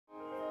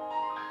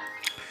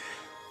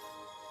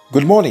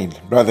Good morning,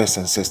 brothers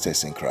and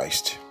sisters in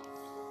Christ.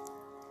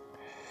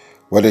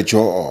 What a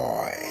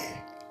joy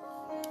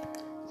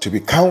to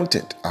be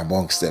counted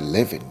amongst the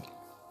living.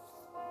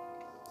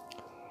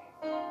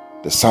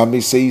 The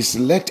psalmist says,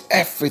 "Let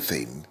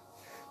everything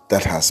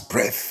that has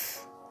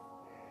breath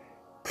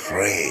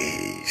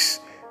praise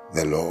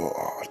the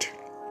Lord."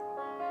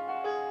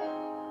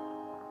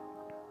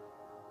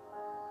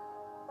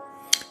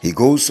 He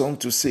goes on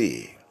to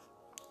say,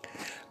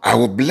 "I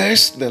will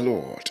bless the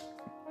Lord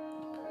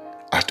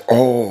at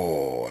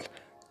all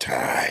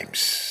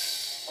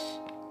times,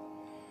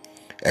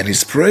 and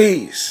his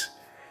praise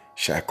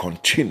shall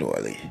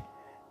continually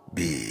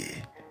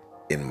be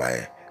in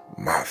my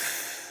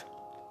mouth."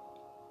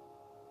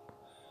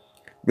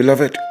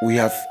 Beloved, we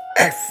have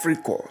every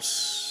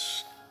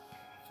cause,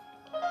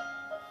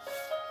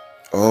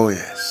 oh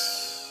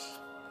yes,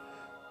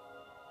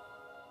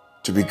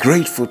 to be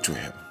grateful to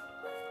him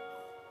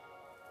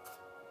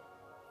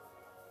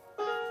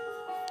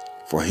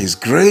for his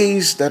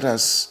grace that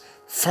has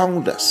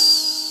found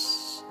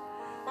us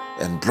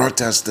and brought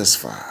us this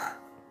far.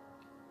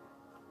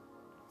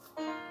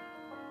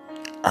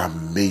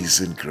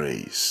 Amazing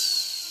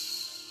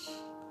grace.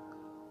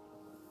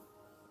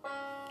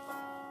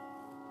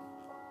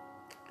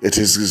 It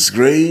is his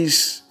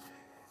grace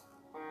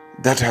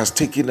that has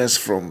taken us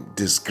from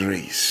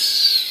disgrace.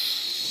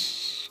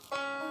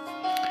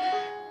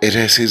 It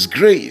is his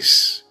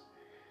grace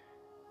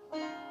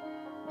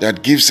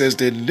that gives us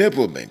the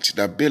enablement,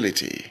 the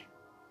ability.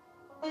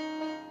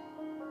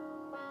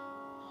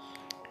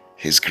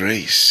 His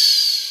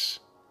grace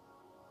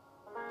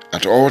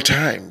at all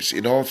times,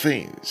 in all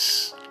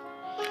things,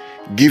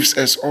 gives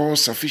us all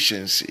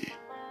sufficiency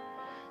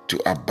to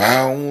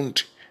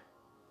abound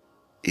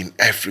in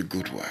every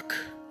good work.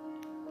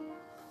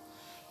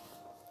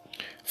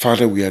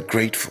 Father, we are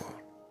grateful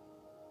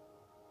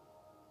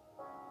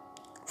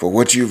for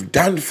what you've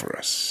done for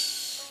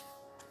us,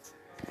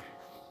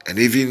 and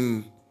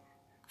even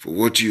for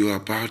what you are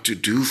about to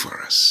do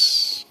for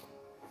us.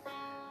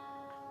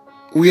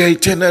 We are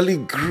eternally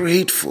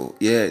grateful.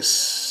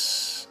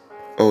 Yes.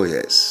 Oh,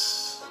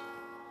 yes.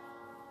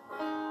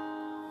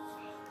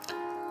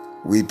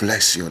 We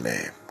bless your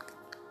name.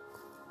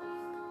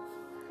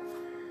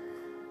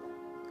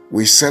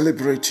 We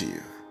celebrate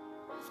you.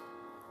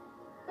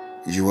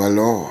 You are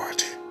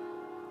Lord.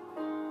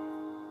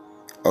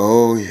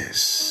 Oh,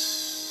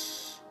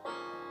 yes.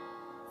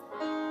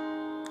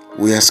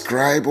 We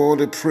ascribe all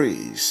the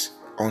praise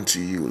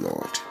unto you,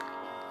 Lord.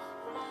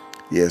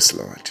 Yes,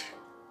 Lord.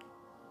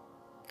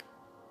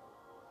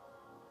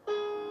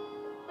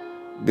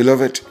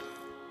 Beloved,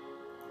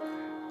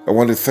 I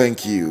want to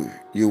thank you,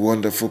 you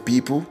wonderful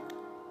people,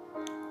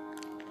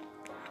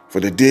 for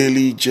the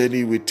daily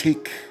journey we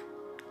take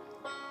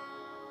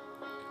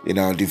in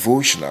our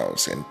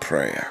devotionals and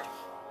prayer.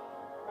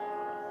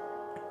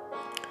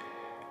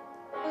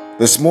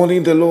 This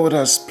morning, the Lord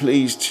has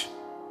placed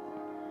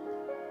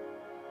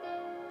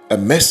a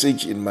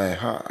message in my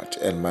heart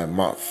and my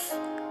mouth.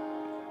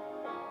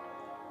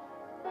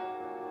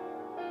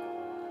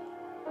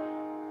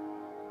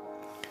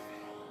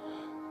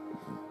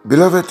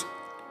 Beloved,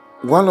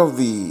 one of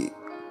the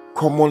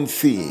common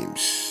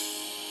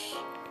themes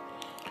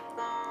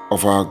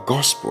of our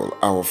gospel,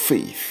 our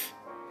faith,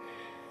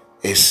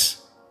 is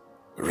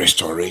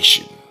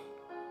restoration.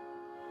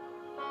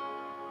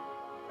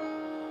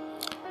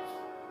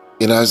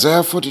 In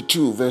Isaiah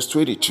 42, verse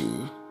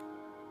 22,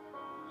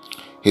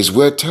 his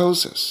word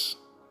tells us,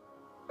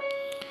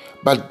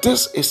 "But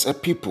this is a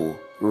people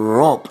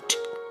robbed."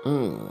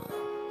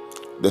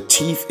 The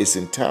thief is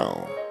in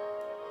town.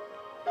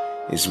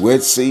 His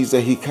word says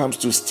that he comes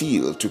to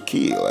steal, to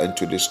kill, and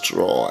to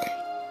destroy.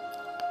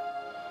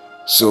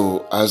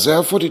 So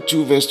Isaiah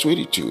 42, verse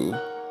 22,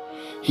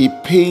 he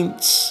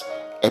paints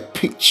a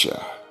picture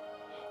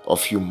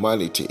of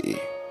humanity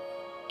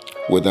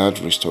without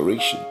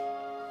restoration.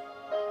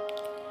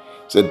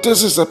 So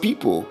this is a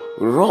people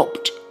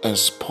robbed and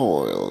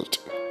spoiled.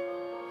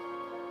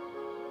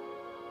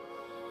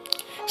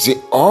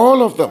 See,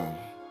 all of them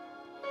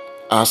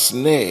are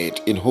snared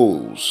in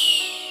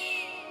holes,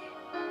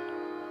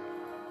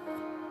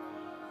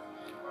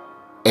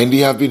 and they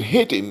have been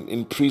hidden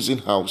in prison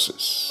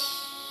houses.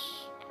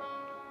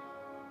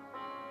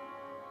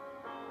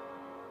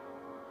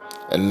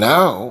 And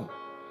now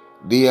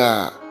they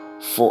are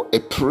for a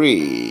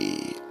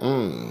prey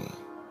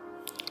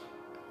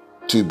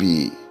to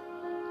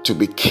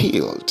be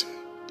killed.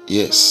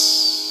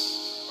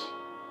 Yes.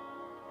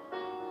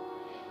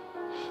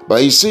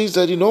 But he says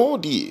that in all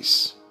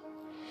these,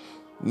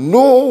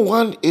 no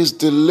one is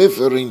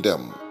delivering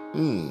them.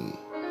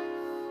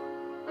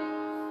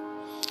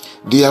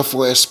 They are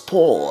for a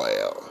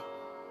spoil,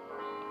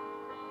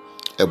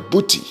 a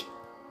booty.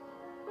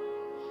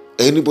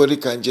 Anybody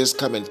can just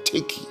come and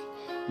take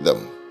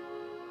them.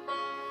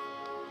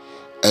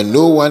 And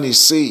no one is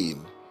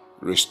saying,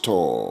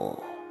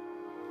 restore.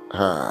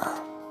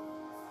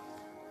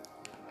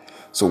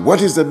 So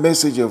what is the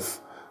message of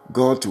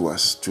God to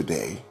us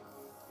today?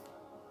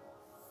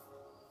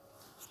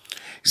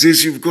 He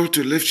says you've got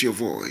to lift your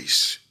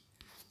voice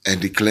and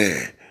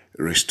declare,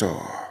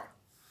 restore.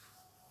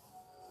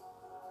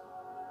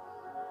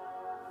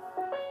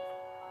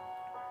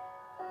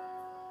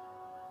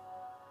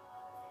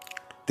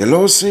 The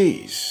Lord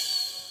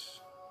says,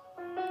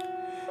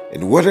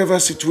 in whatever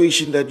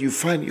situation that you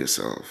find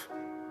yourself,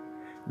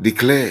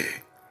 declare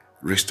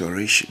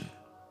restoration.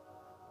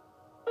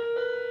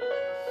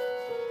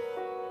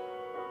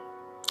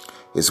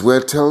 His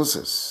word tells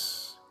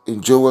us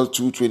in Joel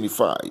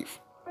 2:25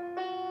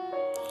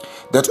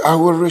 that I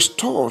will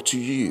restore to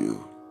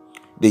you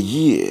the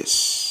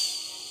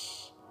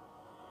years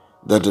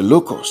that the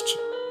locust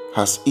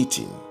has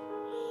eaten,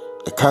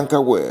 the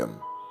cankerworm,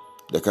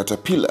 the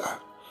caterpillar,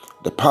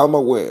 the palmer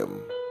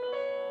worm,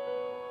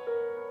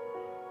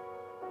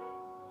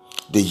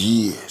 the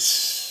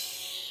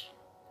years.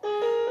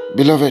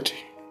 Beloved,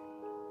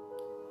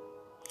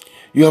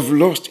 you have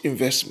lost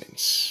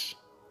investments.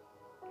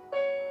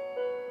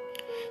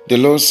 The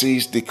Lord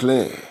says,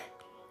 declare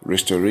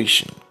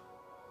restoration.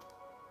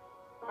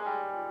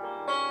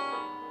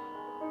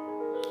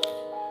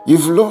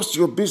 You've lost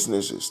your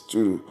businesses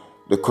to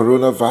the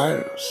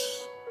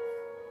coronavirus.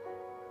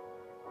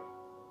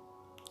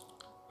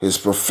 His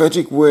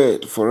prophetic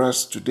word for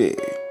us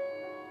today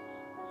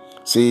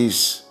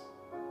says,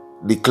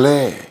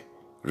 declare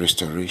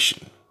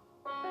restoration,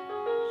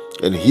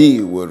 and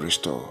He will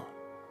restore.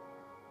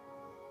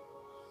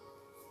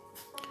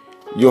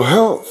 Your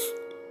health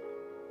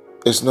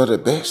is not the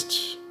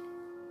best.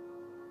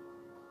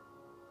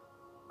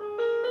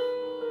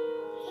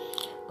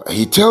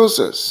 He tells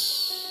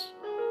us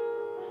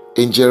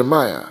in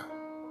Jeremiah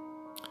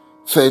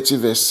 30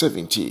 verse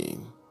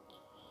 17,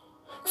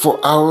 for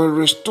I will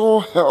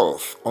restore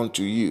health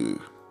unto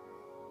you,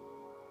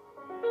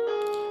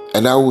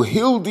 and I will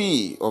heal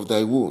thee of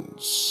thy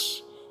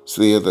wounds,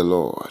 saith the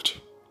Lord.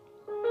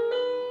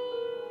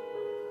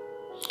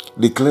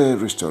 Declare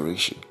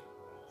restoration.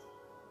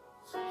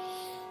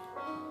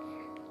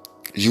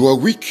 You are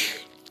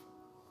weak.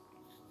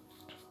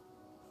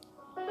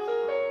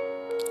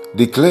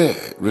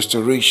 Declare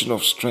restoration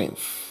of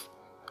strength.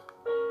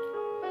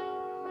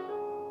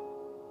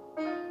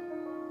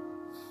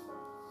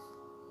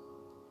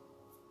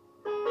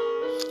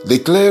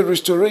 Declare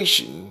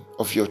restoration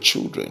of your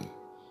children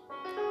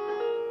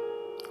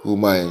who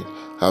might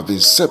have been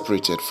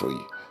separated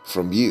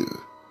from you.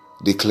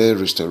 Declare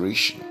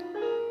restoration.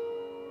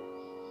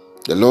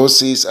 The Lord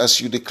says, as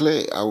you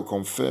declare, I will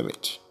confirm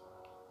it.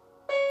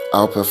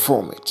 I'll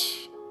perform it.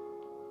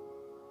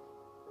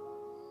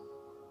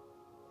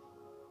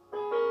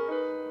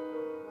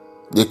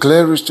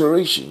 Declare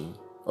restoration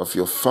of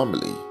your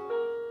family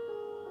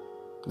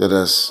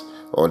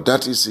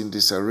that is in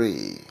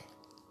disarray.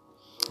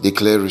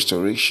 Declare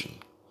restoration.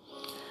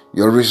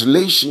 Your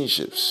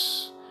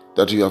relationships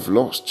that you have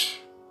lost.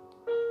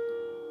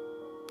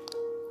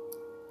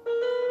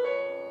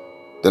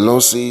 The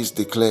Lord says,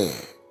 declare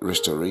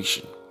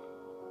restoration.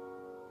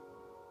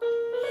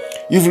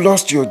 You've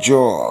lost your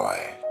joy.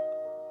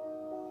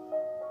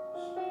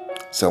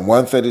 Psalm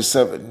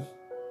 137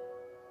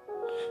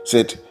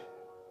 said,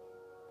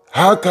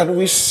 how can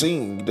we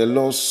sing the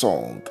Lord's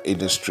song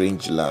in a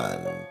strange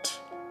land?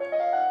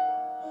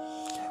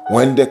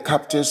 When the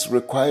captors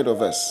required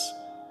of us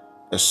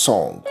a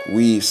song,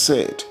 we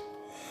said,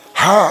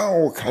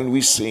 how can we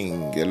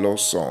sing a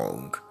Lord's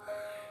song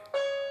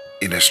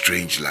in a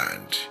strange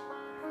land?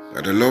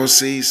 But the Lord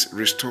says,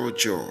 restore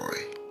joy.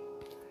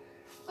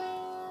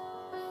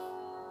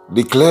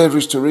 Declare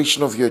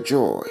restoration of your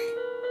joy,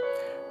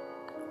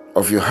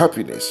 of your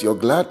happiness, your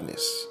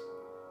gladness.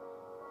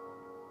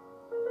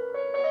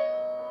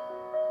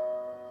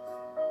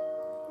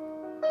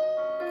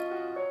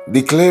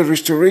 Declare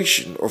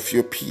restoration of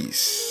your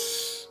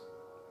peace.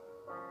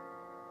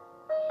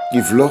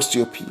 You've lost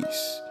your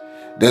peace.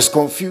 There's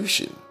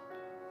confusion.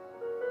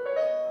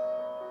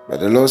 But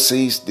the Lord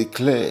says,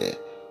 declare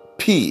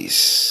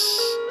peace.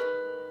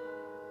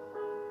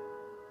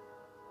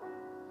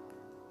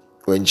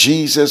 When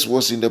Jesus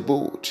was in the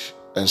boat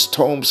and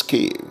storms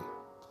came,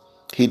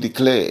 He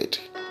declared,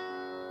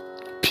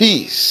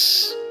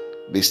 peace,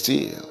 be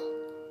still.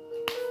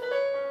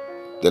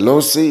 The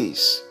Lord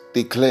says,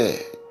 declare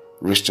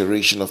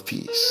restoration of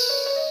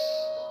peace.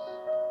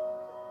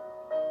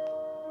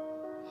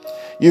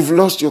 You've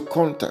lost your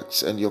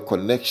contacts and your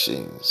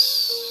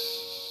connections.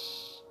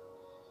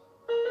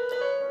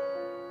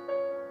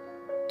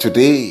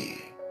 Today,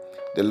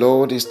 the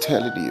Lord is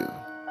telling you,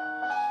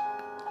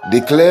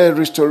 declare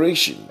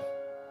restoration.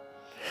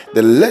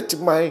 Let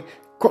my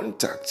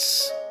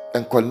contacts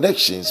and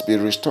connections be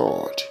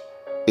restored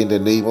in the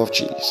name of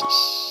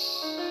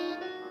Jesus.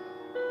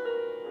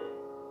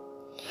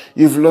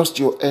 You've lost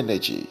your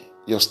energy,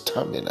 your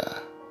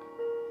stamina.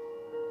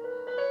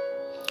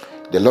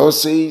 The Lord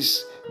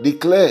says,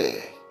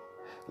 declare,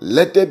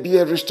 let there be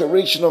a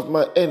restoration of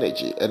my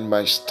energy and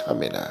my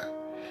stamina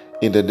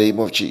in the name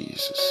of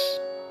Jesus.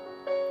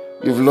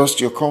 You've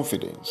lost your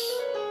confidence,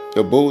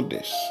 your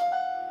boldness,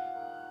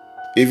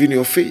 even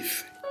your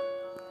faith.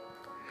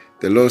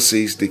 The Lord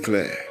says,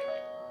 declare,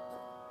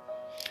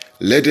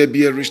 let there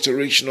be a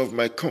restoration of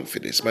my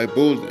confidence, my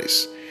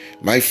boldness,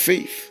 My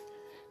faith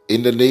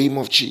in the name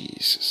of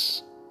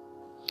Jesus.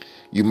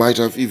 You might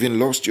have even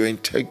lost your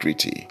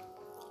integrity,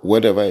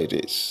 whatever it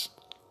is.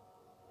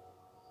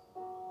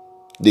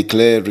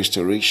 Declare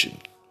restoration.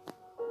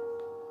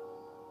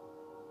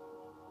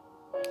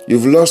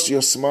 You've lost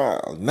your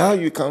smile. Now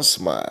you can't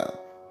smile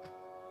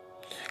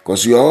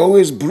because you're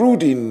always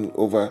brooding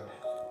over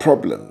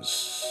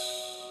problems.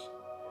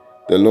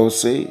 The Lord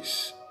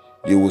says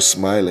you will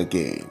smile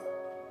again.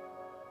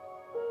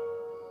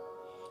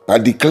 I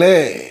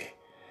declare,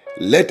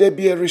 let there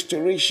be a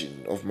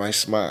restoration of my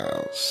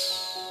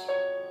smiles.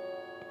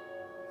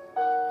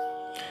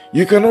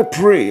 You cannot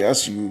pray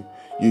as you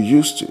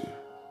used to.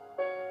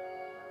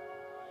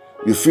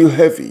 You feel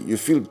heavy, you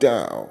feel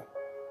down.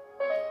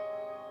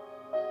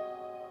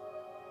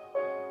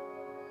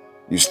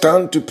 You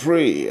stand to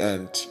pray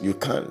and you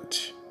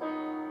can't.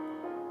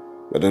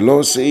 But the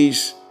Lord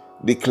says,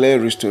 declare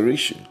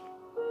restoration.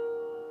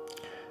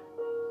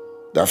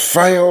 The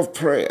fire of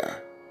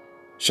prayer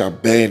shall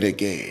burn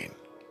again.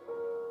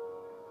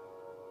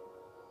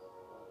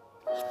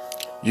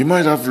 You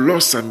might have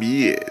lost some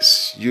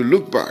years. You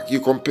look back, you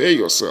compare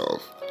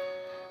yourself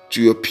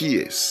to your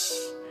peers,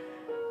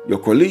 your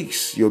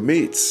colleagues, your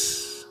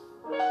mates,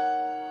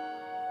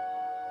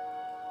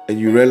 and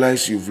you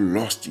realize you've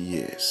lost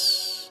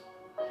years.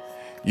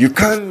 You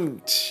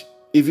can't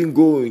even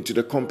go into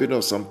the company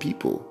of some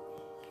people.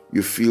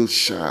 You feel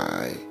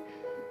shy,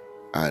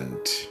 and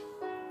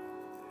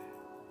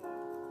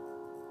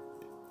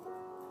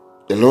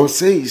the Lord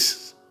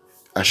says,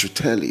 I should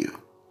tell you,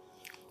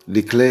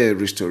 declare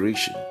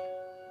restoration.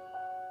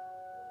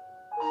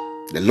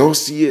 The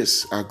lost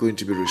years are going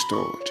to be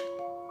restored.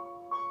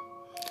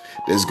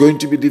 There's going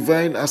to be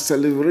divine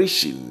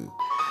acceleration.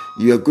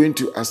 You are going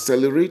to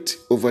accelerate,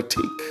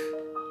 overtake,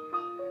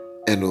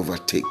 and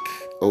overtake.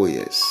 Oh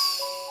yes.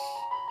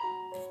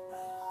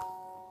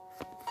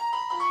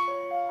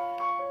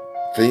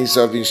 Things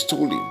have been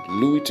stolen,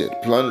 looted,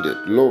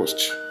 plundered,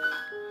 lost.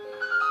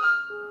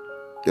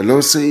 The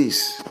Lord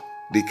says,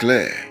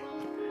 declare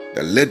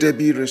that let there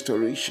be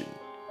restoration.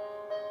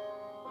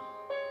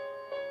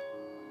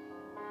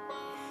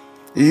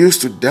 You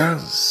used to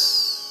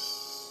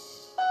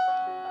dance.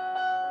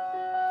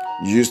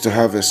 You used to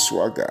have a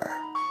swagger.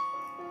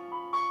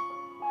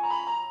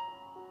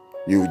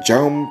 You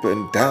jump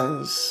and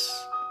dance.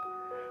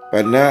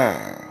 But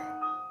now,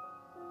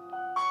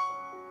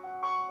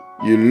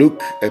 you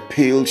look a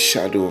pale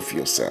shadow of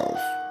yourself.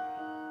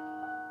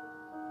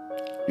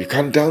 You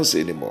can't dance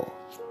anymore.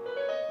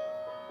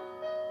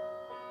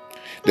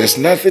 There's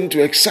nothing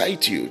to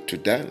excite you to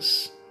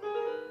dance.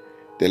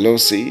 The Lord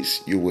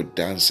says you will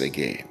dance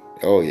again.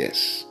 Oh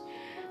yes.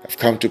 I've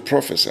come to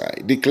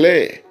prophesy.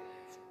 Declare.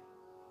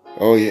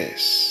 Oh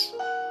yes.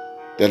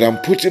 That I'm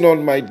putting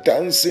on my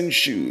dancing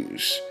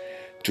shoes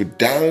to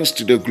dance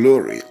to the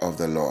glory of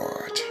the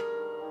Lord.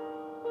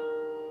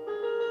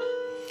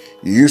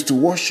 You used to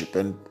worship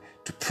and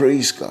to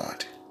praise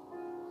God.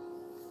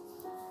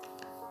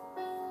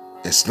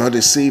 It's not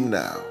the same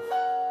now.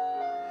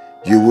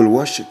 You will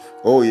worship.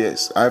 Oh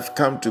yes, I've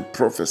come to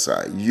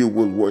prophesy. You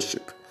will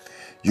worship.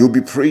 You'll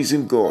be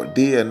praising God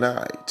day and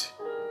night.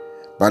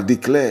 But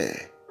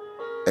declare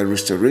a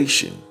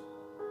restoration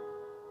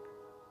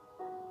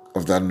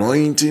of the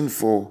anointing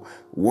for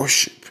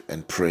worship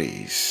and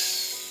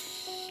praise.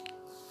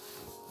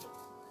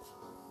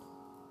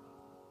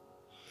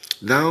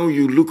 Now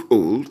you look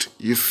old,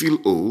 you feel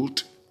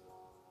old.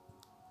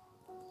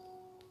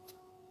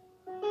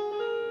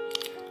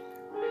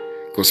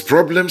 Because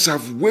problems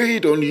have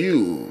weighed on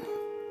you.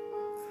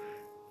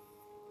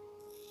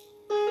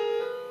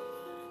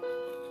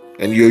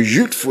 And your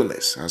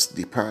youthfulness has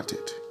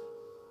departed.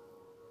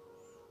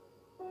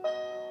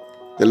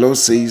 The Lord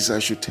says, I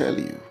should tell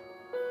you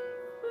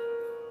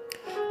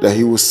that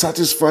He will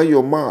satisfy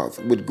your mouth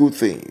with good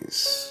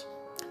things,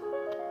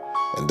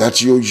 and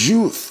that your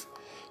youth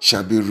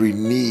shall be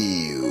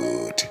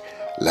renewed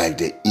like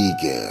the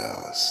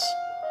eagles.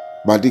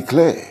 But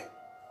declare,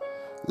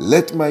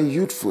 let my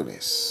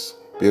youthfulness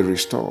be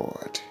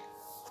restored.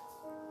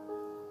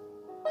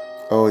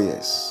 Oh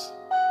yes,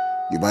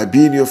 you might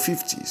be in your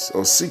 50s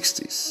or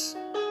 60s,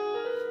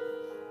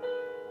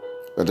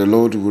 but the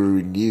Lord will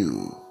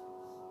renew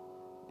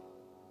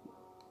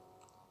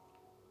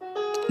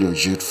your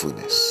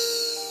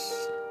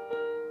youthfulness.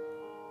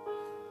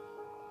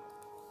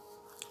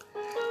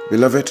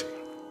 Beloved,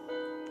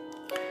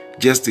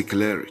 just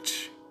declare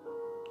it.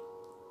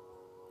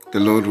 The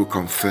Lord will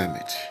confirm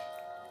it.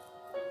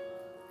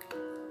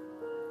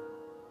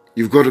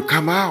 You've got to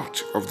come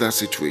out of that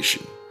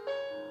situation.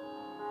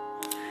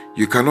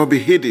 You cannot be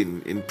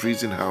hidden in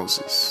prison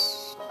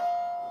houses.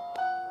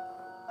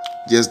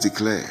 Just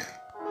declare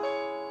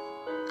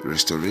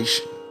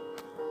restoration,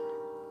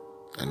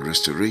 and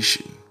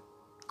restoration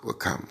will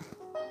come.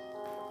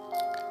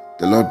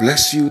 The Lord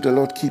bless you, the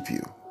Lord keep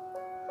you.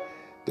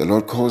 The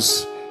Lord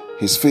cause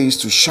His face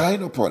to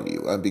shine upon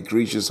you and be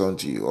gracious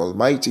unto you.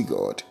 Almighty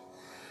God,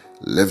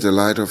 lift the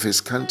light of His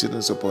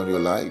countenance upon your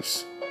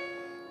lives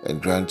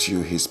and grant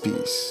you His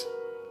peace.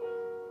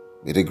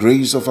 May the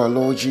grace of our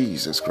Lord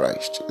Jesus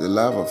Christ, the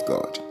love of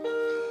God,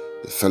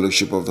 the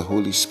fellowship of the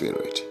Holy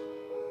Spirit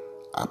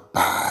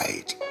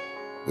abide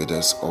with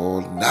us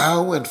all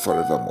now and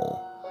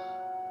forevermore.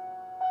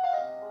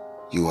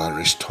 You are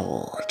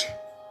restored.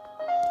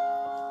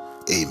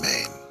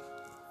 Amen.